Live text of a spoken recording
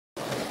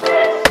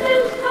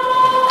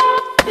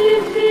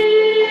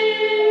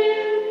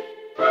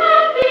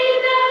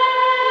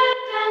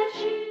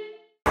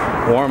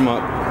Warm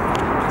up.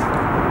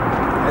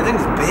 That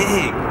thing's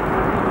big.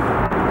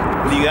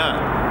 What do you got?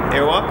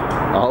 Airwalk?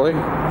 Ollie?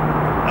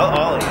 Oh,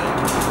 Ollie.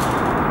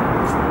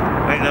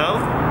 Right now?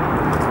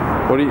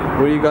 What do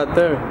you got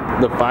there?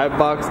 The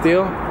 5-box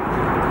deal?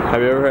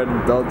 Have you ever had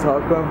adult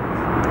taco?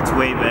 It's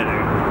way better.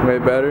 Way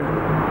better? Dude,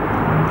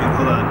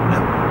 hold on.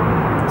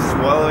 I'm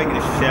swallowing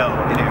a shell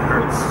and it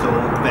hurts so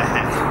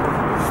bad.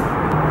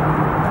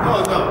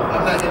 Oh no,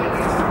 I'm not hitting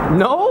this.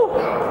 No?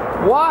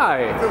 No.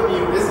 Why? I told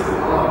you this is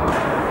long.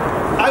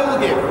 I will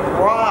get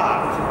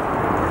robbed.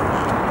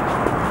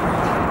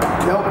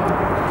 Nope.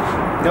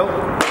 Nope.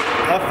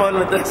 Have fun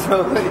with this,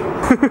 Mogely.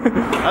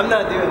 I'm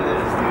not doing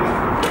this,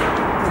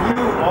 dude.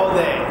 You all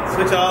day.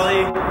 Switch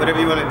Ollie, whatever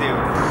you want to do.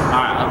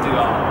 Alright, I'll do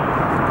Ollie.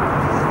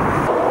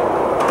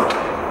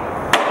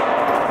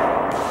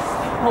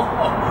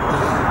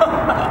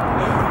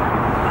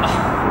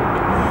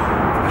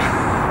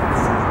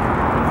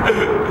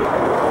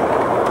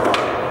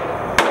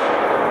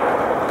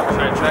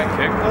 Should I try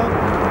kickflip?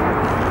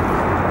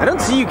 I don't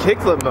see you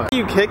kickflip much.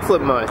 You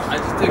kickflip much. I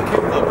just did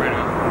kickflip right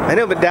now. I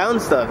know, but down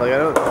stuff, like I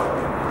don't.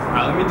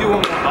 Alright, let me do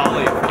one more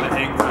Ollie for the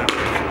hang time.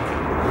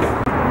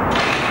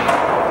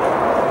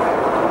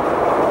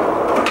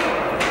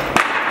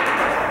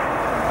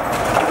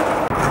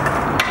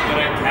 Did I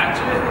catch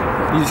it?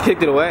 You just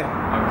kicked it away. Okay.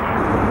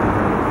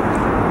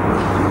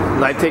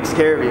 Life takes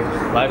care of you.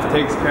 Life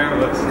takes care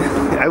of us.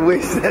 I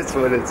wish that's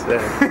what it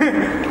said.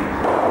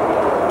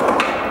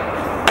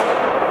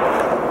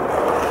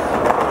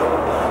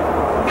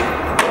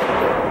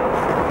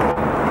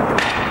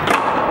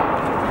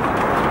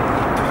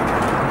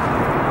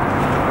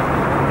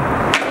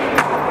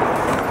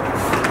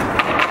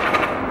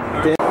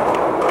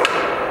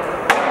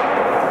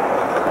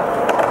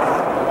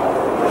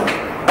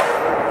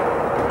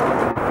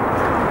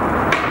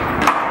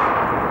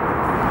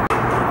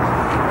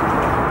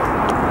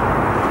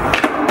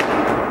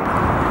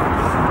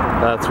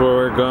 That's where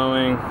we're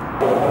going.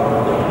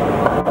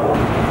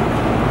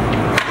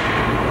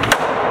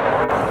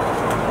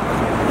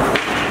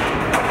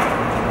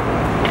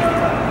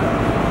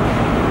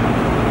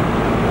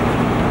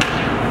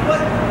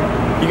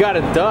 What? You got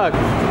a duck.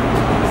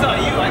 It's not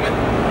you, I got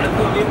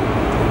you.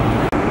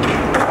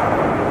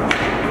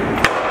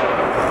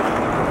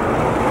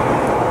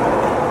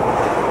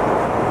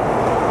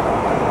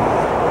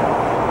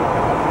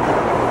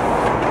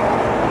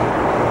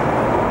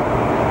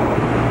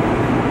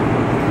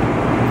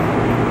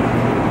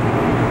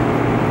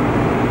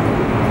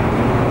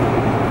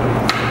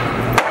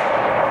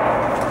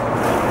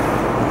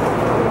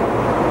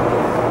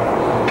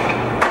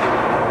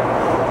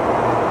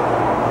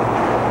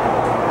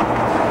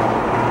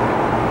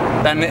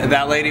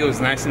 That lady was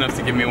nice enough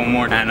to give me one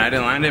more, and I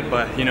didn't land it,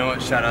 but you know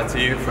what? Shout out to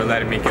you for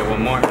letting me get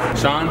one more.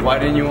 Sean, why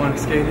didn't you want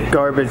to skate it?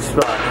 Garbage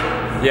spot.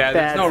 Yeah,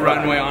 there's Bad no spot.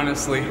 runway,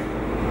 honestly,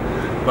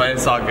 but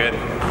it's all good.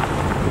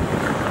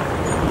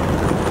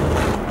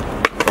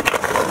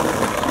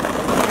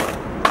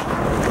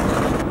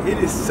 It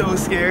is so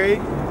scary.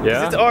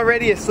 Yeah? It's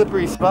already a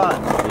slippery spot.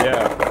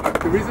 Yeah.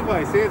 The reason why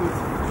I say it is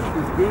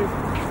good.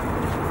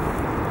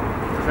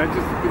 Because I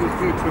just finished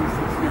doing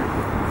 26 years.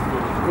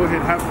 Go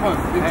ahead, have fun.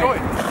 Enjoy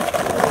it.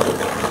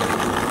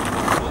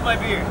 Hold my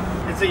beer.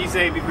 That's what you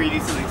say before you do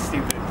something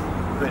stupid.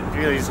 But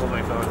really just hold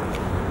my phone.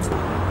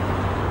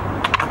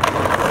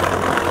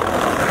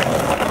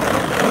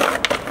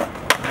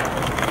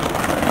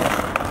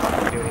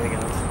 Do anything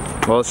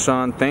else. Well,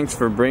 Sean, thanks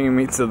for bringing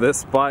me to this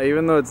spot.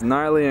 Even though it's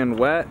gnarly and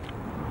wet,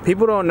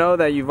 people don't know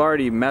that you've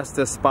already messed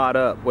this spot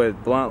up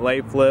with blunt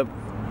late flip,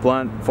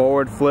 blunt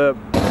forward flip.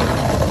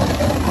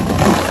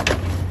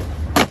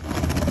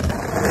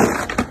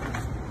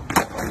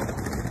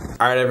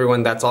 Alright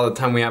everyone, that's all the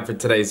time we have for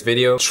today's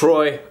video.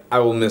 Troy, I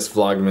will miss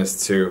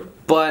Vlogmas too.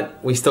 But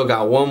we still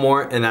got one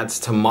more, and that's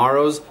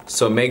tomorrow's.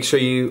 So make sure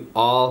you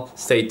all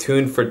stay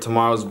tuned for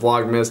tomorrow's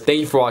Vlogmas.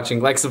 Thank you for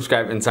watching, like,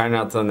 subscribe, and sign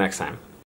out till next time.